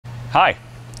Hi,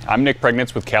 I'm Nick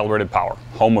Pregnitz with Calibrated Power,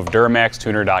 home of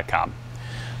DuramaxTuner.com.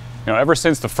 Ever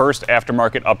since the first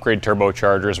aftermarket upgrade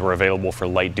turbochargers were available for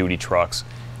light-duty trucks,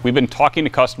 we've been talking to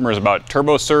customers about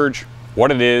turbo surge,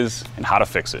 what it is, and how to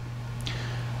fix it.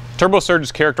 Turbo surge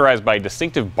is characterized by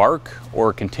distinctive bark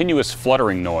or continuous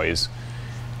fluttering noise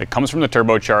that comes from the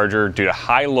turbocharger due to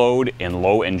high load and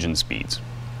low engine speeds.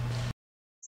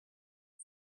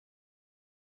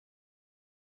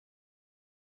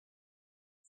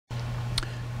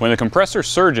 When the compressor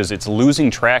surges, it's losing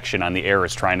traction on the air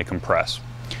it's trying to compress.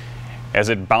 As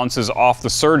it bounces off the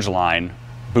surge line,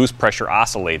 boost pressure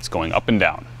oscillates going up and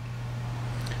down.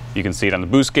 You can see it on the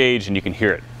boost gauge and you can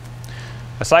hear it.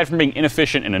 Aside from being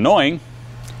inefficient and annoying,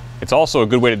 it's also a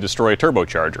good way to destroy a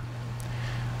turbocharger.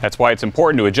 That's why it's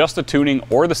important to adjust the tuning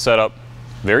or the setup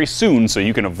very soon so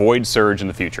you can avoid surge in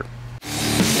the future.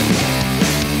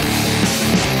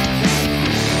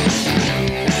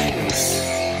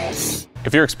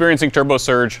 If you're experiencing turbo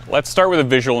surge, let's start with a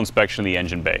visual inspection of the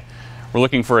engine bay. We're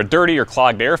looking for a dirty or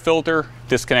clogged air filter,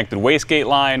 disconnected wastegate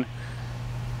line.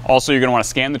 Also, you're going to want to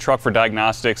scan the truck for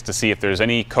diagnostics to see if there's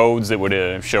any codes that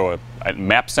would show a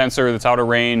map sensor that's out of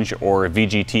range or a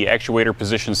VGT actuator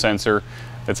position sensor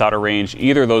that's out of range.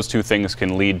 Either of those two things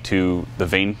can lead to the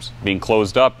vanes being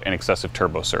closed up and excessive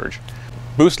turbo surge.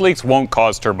 Boost leaks won't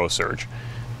cause turbo surge,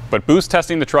 but boost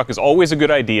testing the truck is always a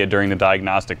good idea during the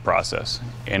diagnostic process,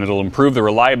 and it'll improve the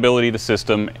reliability of the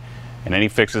system and any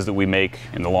fixes that we make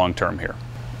in the long term here.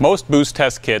 Most boost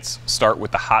test kits start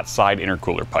with the hot side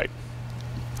intercooler pipe.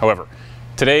 However,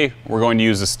 today we're going to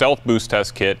use the Stealth Boost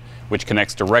Test Kit, which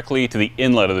connects directly to the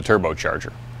inlet of the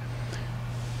turbocharger.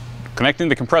 Connecting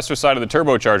the compressor side of the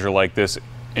turbocharger like this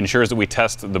ensures that we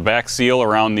test the back seal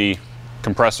around the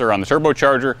compressor on the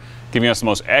turbocharger, giving us the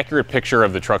most accurate picture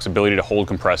of the truck's ability to hold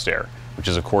compressed air, which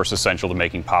is of course essential to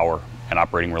making power and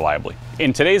operating reliably.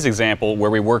 In today's example,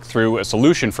 where we work through a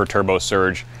solution for turbo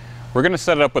surge, we're going to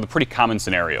set it up with a pretty common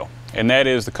scenario, and that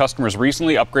is the customer's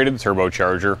recently upgraded the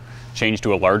turbocharger, changed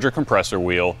to a larger compressor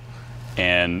wheel,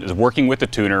 and is working with the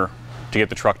tuner to get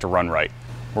the truck to run right.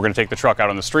 We're going to take the truck out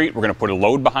on the street, we're going to put a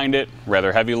load behind it,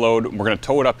 rather heavy load, and we're going to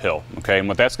tow it uphill, okay? And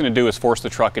what that's going to do is force the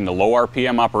truck into low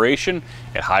RPM operation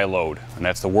at high load, and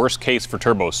that's the worst case for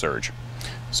turbo surge.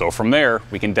 So from there,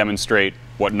 we can demonstrate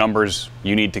what numbers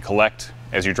you need to collect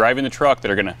as you're driving the truck that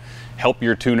are going to help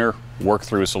your tuner work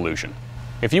through a solution.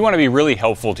 If you want to be really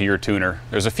helpful to your tuner,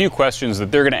 there's a few questions that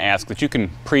they're going to ask that you can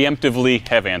preemptively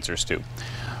have answers to.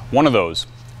 One of those,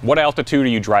 what altitude are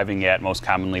you driving at most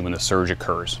commonly when the surge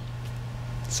occurs?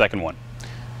 Second one,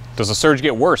 does the surge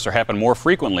get worse or happen more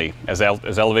frequently as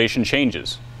elevation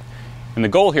changes? And the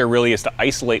goal here really is to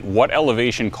isolate what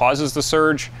elevation causes the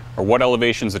surge or what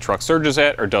elevations the truck surges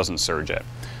at or doesn't surge at.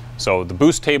 So the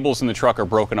boost tables in the truck are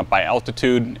broken up by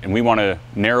altitude, and we want to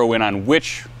narrow in on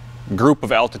which group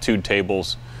of altitude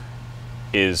tables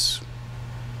is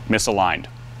misaligned.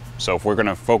 So if we're going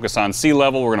to focus on sea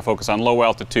level, we're going to focus on low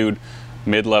altitude,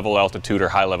 mid-level altitude, or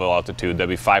high-level altitude. That'd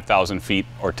be 5,000 feet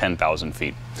or 10,000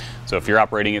 feet. So if you're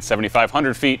operating at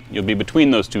 7,500 feet, you'll be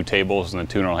between those two tables, and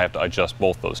the tuner will have to adjust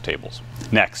both those tables.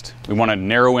 Next, we want to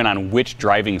narrow in on which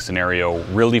driving scenario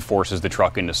really forces the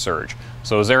truck into surge.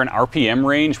 So is there an RPM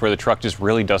range where the truck just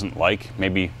really doesn't like,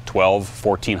 maybe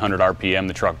 1,400 RPM,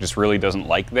 the truck just really doesn't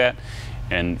like that?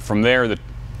 And from there, the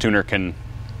tuner can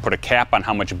put a cap on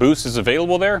how much boost is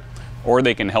available there, or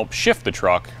they can help shift the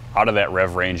truck out of that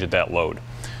rev range at that load.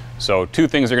 So two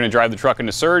things are going to drive the truck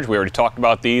into surge. We already talked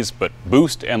about these, but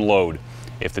boost and load.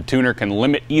 If the tuner can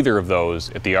limit either of those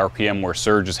at the RPM where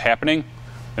surge is happening,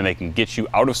 then they can get you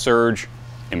out of surge,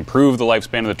 improve the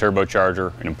lifespan of the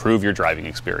turbocharger, and improve your driving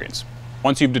experience.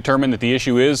 Once you've determined that the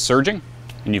issue is surging,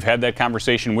 and you've had that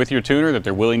conversation with your tuner that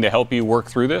they're willing to help you work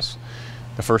through this,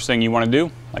 the first thing you want to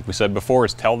do, like we said before,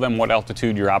 is tell them what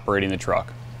altitude you're operating the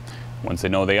truck. Once they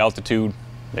know the altitude,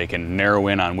 they can narrow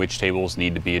in on which tables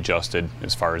need to be adjusted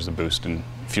as far as the boost and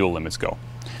fuel limits go.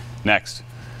 Next,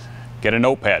 get a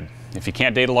notepad. If you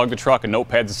can't data log the truck, a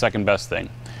notepad's the second best thing.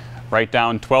 Write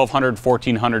down 1,200,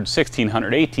 1,400,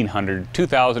 1,600, 1,800,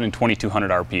 2,000, and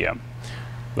 2,200 RPM.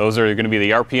 Those are going to be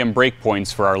the RPM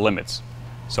breakpoints for our limits.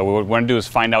 So what we want to do is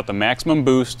find out the maximum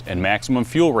boost and maximum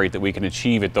fuel rate that we can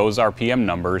achieve at those RPM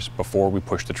numbers before we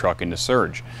push the truck into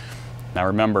surge. Now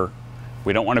remember,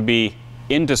 we don't want to be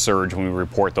into surge when we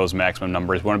report those maximum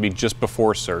numbers. We want to be just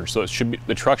before surge. So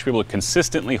the truck should be able to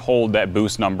consistently hold that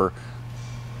boost number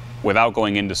without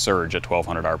going into surge at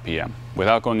 1,200 RPM,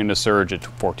 without going into surge at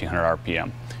 1,400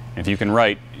 RPM. And if you can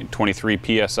write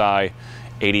 23 PSI,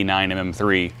 89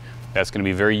 MM3, that's going to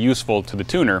be very useful to the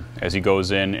tuner as he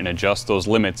goes in and adjusts those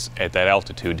limits at that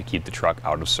altitude to keep the truck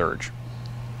out of surge.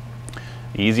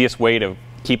 The easiest way to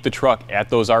keep the truck at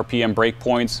those RPM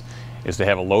breakpoints is to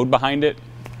have a load behind it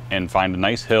and find a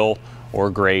nice hill or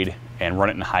grade and run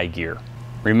it in high gear.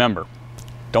 Remember,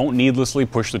 don't needlessly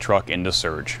push the truck into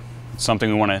surge. It's something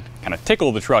we want to kind of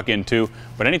tickle the truck into,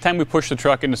 but anytime we push the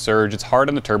truck into surge, it's hard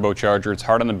on the turbocharger, it's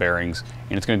hard on the bearings,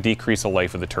 and it's going to decrease the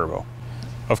life of the turbo.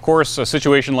 Of course, a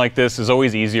situation like this is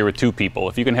always easier with two people.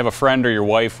 If you can have a friend or your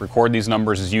wife record these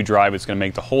numbers as you drive, it's going to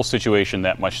make the whole situation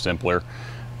that much simpler.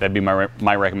 That'd be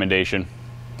my recommendation.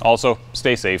 Also,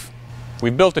 stay safe.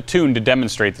 We've built a tune to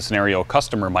demonstrate the scenario a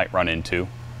customer might run into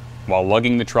while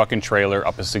lugging the truck and trailer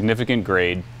up a significant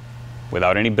grade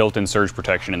without any built-in surge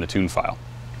protection in the tune file.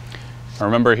 Now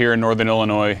remember, here in Northern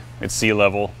Illinois, it's sea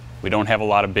level. We don't have a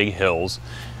lot of big hills,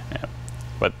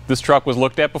 but this truck was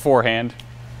looked at beforehand.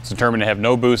 It's determined to have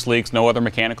no boost leaks, no other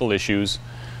mechanical issues.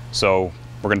 So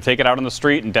we're going to take it out on the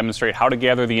street and demonstrate how to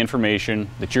gather the information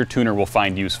that your tuner will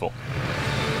find useful.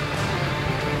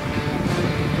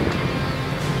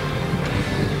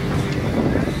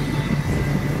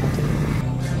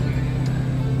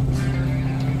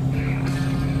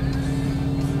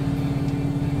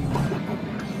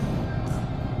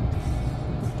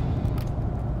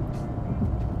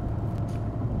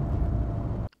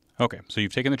 Okay, so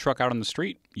you've taken the truck out on the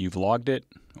street, you've logged it,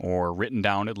 or written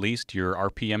down at least your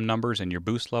RPM numbers and your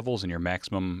boost levels and your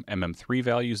maximum MM3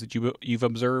 values that you've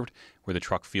observed, where the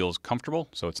truck feels comfortable,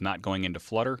 so it's not going into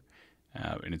flutter,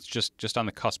 and it's just on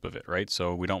the cusp of it, right?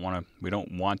 So we don't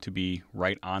want to be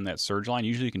right on that surge line.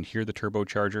 Usually you can hear the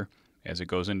turbocharger as it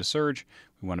goes into surge.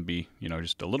 We want to be,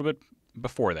 just a little bit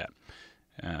before that.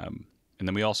 And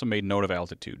then we also made note of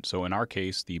altitude. So in our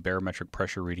case, the barometric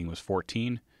pressure reading was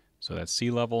 14. So that's sea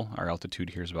level. Our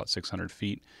altitude here is about 600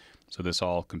 feet. So this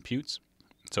all computes.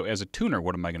 So as a tuner,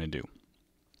 what am I going to do?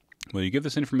 Well, you give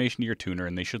this information to your tuner,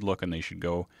 and they should look and they should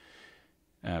go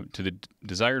to the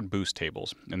desired boost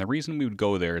tables. And the reason we would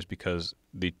go there is because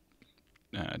the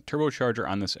turbocharger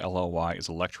on this LLY is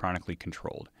electronically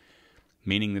controlled,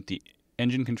 meaning that the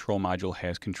engine control module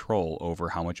has control over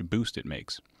how much boost it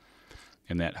makes.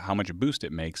 And that how much boost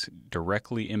it makes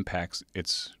directly impacts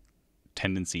its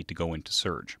tendency to go into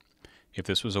surge. If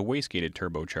this was a wastegated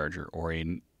turbocharger or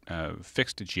a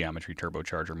fixed geometry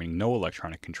turbocharger, meaning no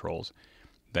electronic controls,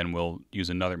 then we'll use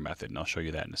another method, and I'll show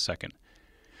you that in a second.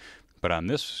 But on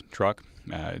this truck,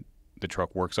 the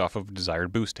truck works off of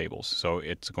desired boost tables, so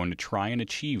it's going to try and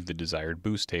achieve the desired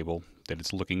boost table that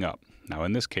it's looking up. Now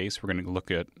in this case, we're going to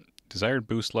look at desired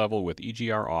boost level with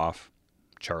EGR off,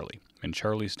 Charlie, and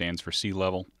Charlie stands for sea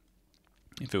level.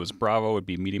 If it was Bravo, it would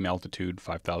be medium altitude,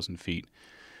 5,000 feet.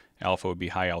 Alpha would be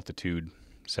high altitude,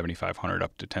 7,500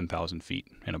 up to 10,000 feet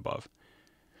and above.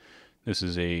 This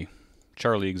is a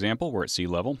Charlie example. We're at sea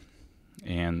level,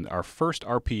 and our first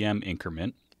RPM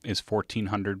increment is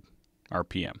 1,400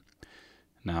 RPM.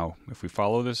 Now, if we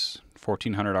follow this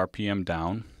 1,400 RPM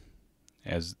down,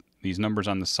 as these numbers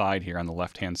on the side here on the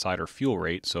left-hand side are fuel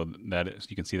rate, so that is,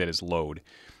 you can see that is load.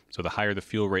 So the higher the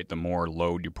fuel rate, the more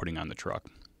load you're putting on the truck.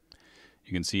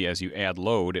 You can see as you add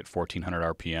load at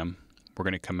 1,400 RPM, we're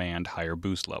going to command higher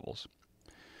boost levels.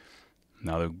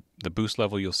 Now the boost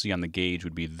level you'll see on the gauge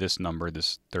would be this number,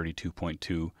 this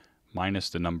 32.2, minus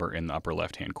the number in the upper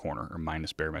left-hand corner, or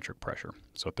minus barometric pressure.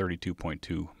 So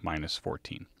 32.2 minus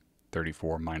 14,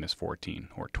 34 minus 14,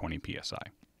 or 20 psi.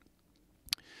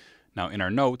 Now in our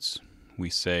notes, we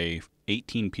say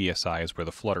 18 psi is where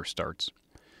the flutter starts.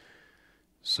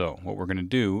 So what we're going to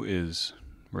do is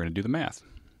we're going to do the math.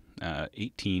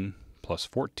 18 plus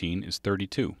 14 is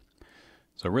 32.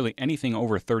 So really anything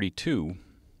over 32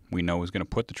 we know is going to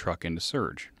put the truck into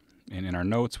surge. And in our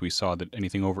notes we saw that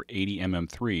anything over 80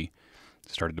 mm3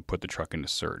 started to put the truck into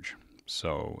surge.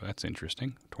 So that's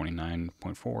interesting.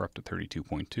 29.4 up to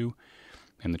 32.2.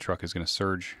 And the truck is going to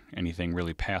surge anything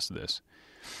really past this.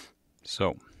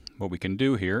 So what we can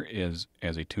do here is,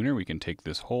 as a tuner, we can take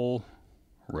this whole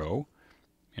row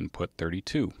and put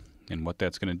 32. And what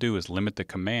that's going to do is limit the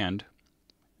command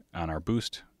on our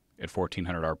boost at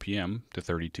 1,400 RPM to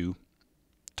 32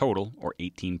 total, or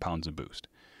 18 pounds of boost.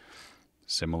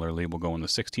 Similarly, we'll go in the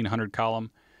 1,600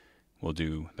 column. We'll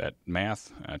do that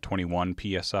math. 21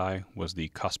 psi was the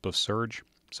cusp of surge.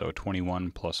 So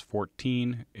 21 plus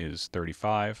 14 is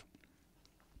 35.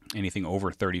 Anything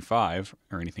over 35,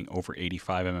 or anything over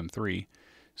 85 mm3,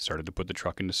 started to put the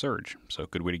truck into surge. So a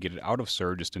good way to get it out of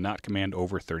surge is to not command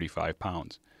over 35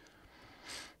 pounds.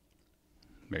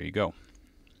 There you go.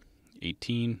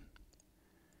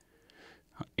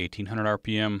 1,800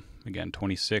 RPM. Again,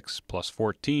 26 plus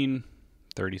 14,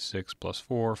 36 plus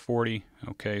 4, 40.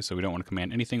 Okay, so we don't want to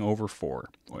command anything over 4,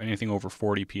 or anything over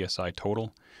 40 psi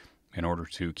total in order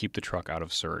to keep the truck out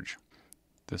of surge.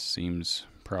 This seems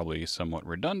probably somewhat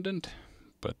redundant,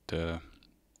 but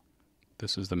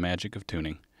this is the magic of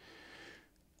tuning.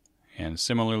 And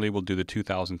similarly, we'll do the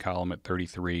 2000 column at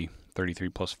 33. 33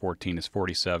 plus 14 is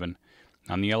 47.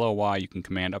 On the LOY, you can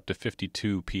command up to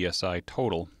 52 psi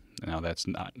total. Now that's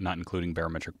not including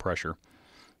barometric pressure.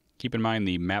 Keep in mind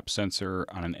the map sensor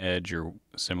on an edge, or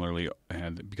similarly,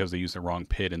 because they use the wrong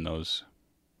PID in those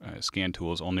scan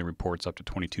tools, only reports up to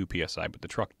 22 psi, but the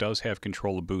truck does have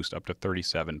control of boost up to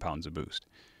 37 pounds of boost.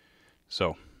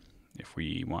 So if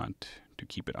we want to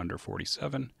keep it under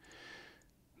 47,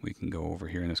 we can go over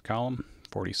here in this column,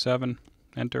 47,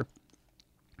 enter,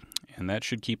 and that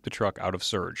should keep the truck out of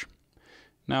surge.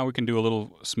 Now we can do a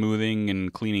little smoothing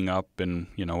and cleaning up and,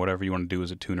 you know, whatever you want to do as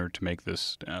a tuner to make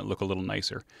this look a little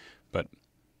nicer. But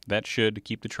that should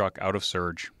keep the truck out of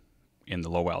surge in the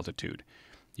low altitude.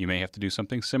 You may have to do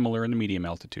something similar in the medium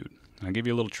altitude. I'll give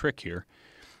you a little trick here,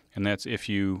 and that's if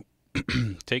you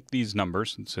take these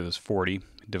numbers, so this 40,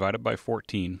 divide it by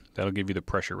 14, that'll give you the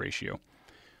pressure ratio.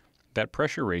 That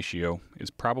pressure ratio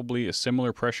is probably a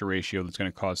similar pressure ratio that's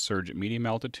going to cause surge at medium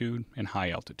altitude and high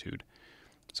altitude.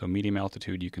 So medium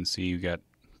altitude, you can see you got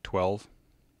 12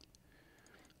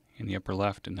 in the upper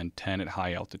left and then 10 at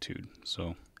high altitude.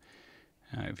 So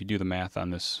if you do the math on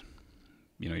this,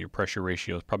 you know, your pressure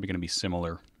ratio is probably going to be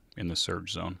similar in the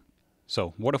surge zone.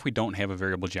 So what if we don't have a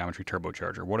variable geometry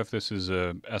turbocharger? What if this is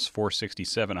a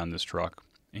S467 on this truck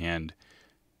and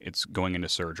it's going into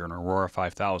surge, or an Aurora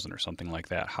 5000 or something like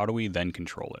that? How do we then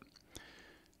control it?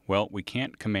 Well, we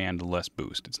can't command less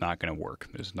boost. It's not going to work.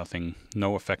 There's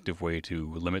no effective way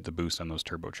to limit the boost on those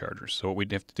turbochargers. So what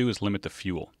we'd have to do is limit the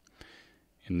fuel.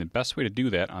 And the best way to do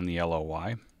that on the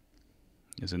LOY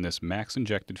is in this max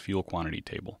injected fuel quantity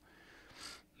table.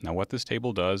 Now what this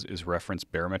table does is reference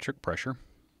barometric pressure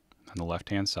on the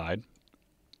left-hand side,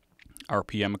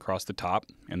 RPM across the top,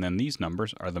 and then these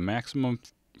numbers are the maximum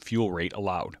fuel rate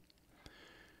allowed.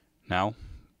 Now,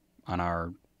 on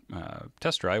our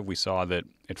test drive, we saw that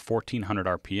at 1400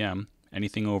 RPM,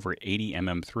 anything over 80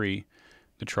 mm3,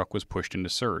 the truck was pushed into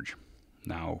surge.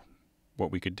 Now,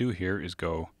 what we could do here is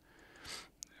go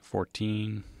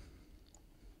 14,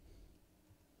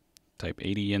 type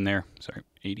 80 in there,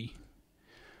 80,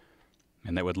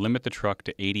 and that would limit the truck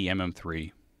to 80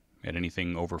 mm3 at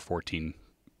anything over 14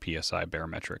 psi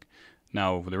barometric.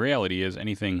 Now, the reality is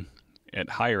anything at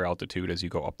higher altitude, as you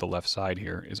go up the left side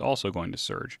here, is also going to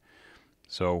surge.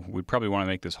 So we'd probably want to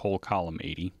make this whole column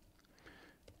 80.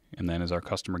 And then as our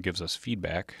customer gives us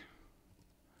feedback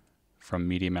from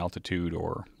medium altitude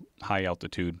or high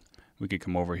altitude, we could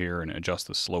come over here and adjust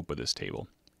the slope of this table.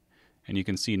 And you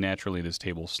can see naturally this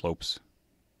table slopes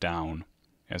down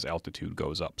as altitude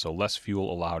goes up. So less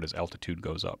fuel allowed as altitude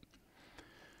goes up.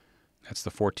 That's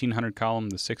the 1400 column.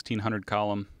 The 1600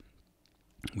 column,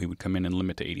 we would come in and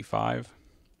limit to 85.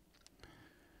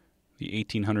 The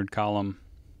 1800 column,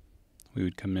 we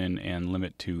would come in and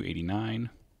limit to 89,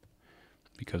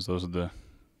 because those are the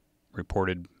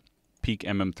reported peak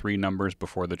MM3 numbers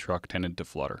before the truck tended to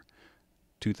flutter.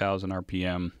 2000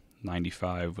 RPM,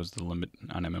 95 was the limit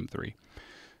on MM3.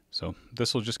 So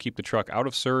this will just keep the truck out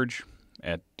of surge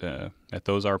at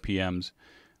those RPMs.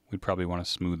 We'd probably want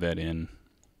to smooth that in,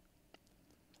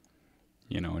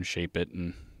 you know, and shape it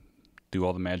and do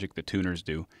all the magic that tuners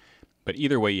do. But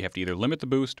either way, you have to either limit the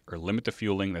boost or limit the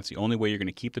fueling. That's the only way you're going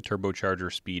to keep the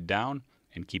turbocharger speed down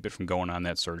and keep it from going on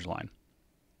that surge line.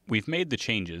 We've made the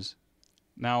changes.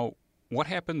 Now, what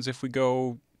happens if we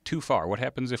go too far? What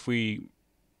happens if we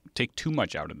take too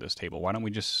much out of this table? Why don't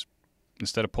we just,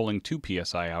 instead of pulling 2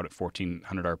 psi out at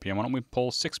 1400 RPM, why don't we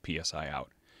pull 6 psi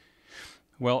out?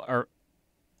 Well,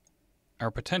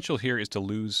 our potential here is to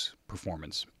lose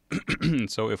performance.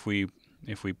 So if we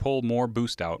pull more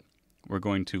boost out, we're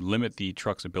going to limit the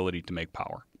truck's ability to make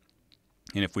power.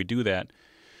 And if we do that,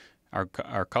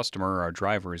 our customer, our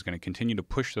driver, is going to continue to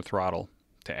push the throttle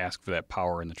to ask for that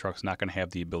power, and the truck's not going to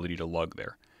have the ability to lug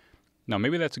there. Now,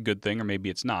 maybe that's a good thing, or maybe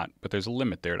it's not, but there's a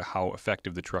limit there to how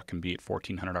effective the truck can be at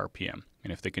 1400 RPM.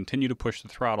 And if they continue to push the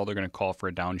throttle, they're going to call for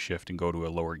a downshift and go to a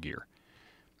lower gear.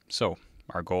 So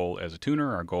our goal as a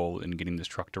tuner, our goal in getting this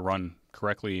truck to run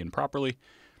correctly and properly,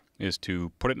 is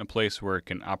to put it in a place where it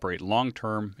can operate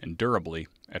long-term and durably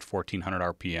at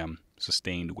 1400 RPM,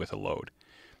 sustained with a load.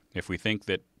 If we think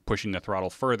that pushing the throttle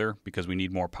further because we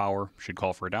need more power should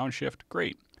call for a downshift,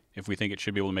 great. If we think it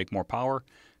should be able to make more power,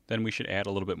 then we should add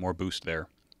a little bit more boost there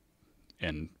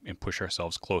and push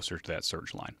ourselves closer to that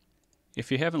surge line.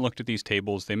 If you haven't looked at these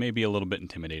tables, they may be a little bit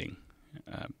intimidating.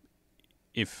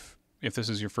 If this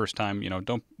is your first time, you know,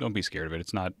 don't be scared of it.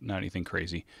 It's not anything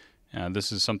crazy.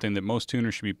 This is something that most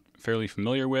tuners should be fairly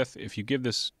familiar with. If you give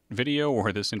this video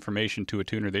or this information to a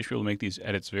tuner, they should be able to make these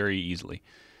edits very easily.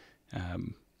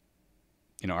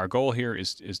 Our goal here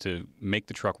is to make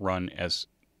the truck run as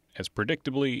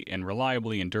predictably and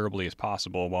reliably and durably as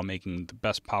possible while making the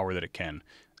best power that it can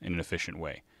in an efficient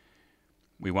way.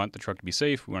 We want the truck to be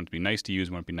safe, we want it to be nice to use,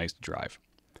 we want it to be nice to drive.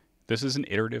 This is an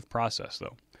iterative process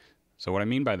though. So what I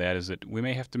mean by that is that we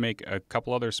may have to make a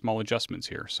couple other small adjustments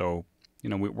here. So,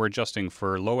 we're adjusting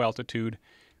for low altitude.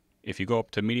 If you go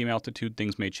up to medium altitude,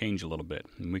 things may change a little bit.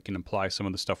 And we can apply some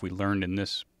of the stuff we learned in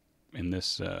this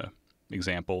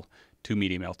example to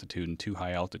medium altitude and to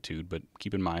high altitude. But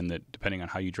keep in mind that depending on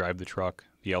how you drive the truck,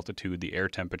 the altitude, the air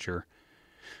temperature,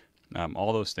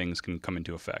 all those things can come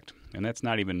into effect. And that's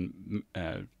not even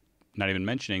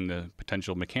mentioning the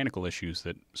potential mechanical issues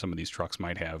that some of these trucks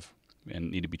might have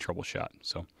and need to be troubleshot.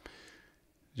 So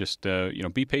just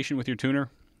be patient with your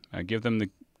tuner. Give them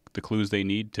the clues they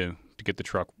need to get the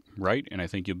truck right, and I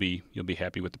think you'll be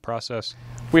happy with the process.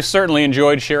 We've certainly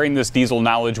enjoyed sharing this diesel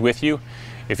knowledge with you.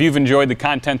 If you've enjoyed the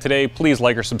content today, please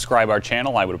like or subscribe our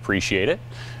channel. I would appreciate it.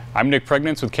 I'm Nick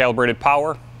Pregnance with Calibrated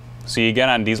Power. See you again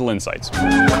on Diesel Insights.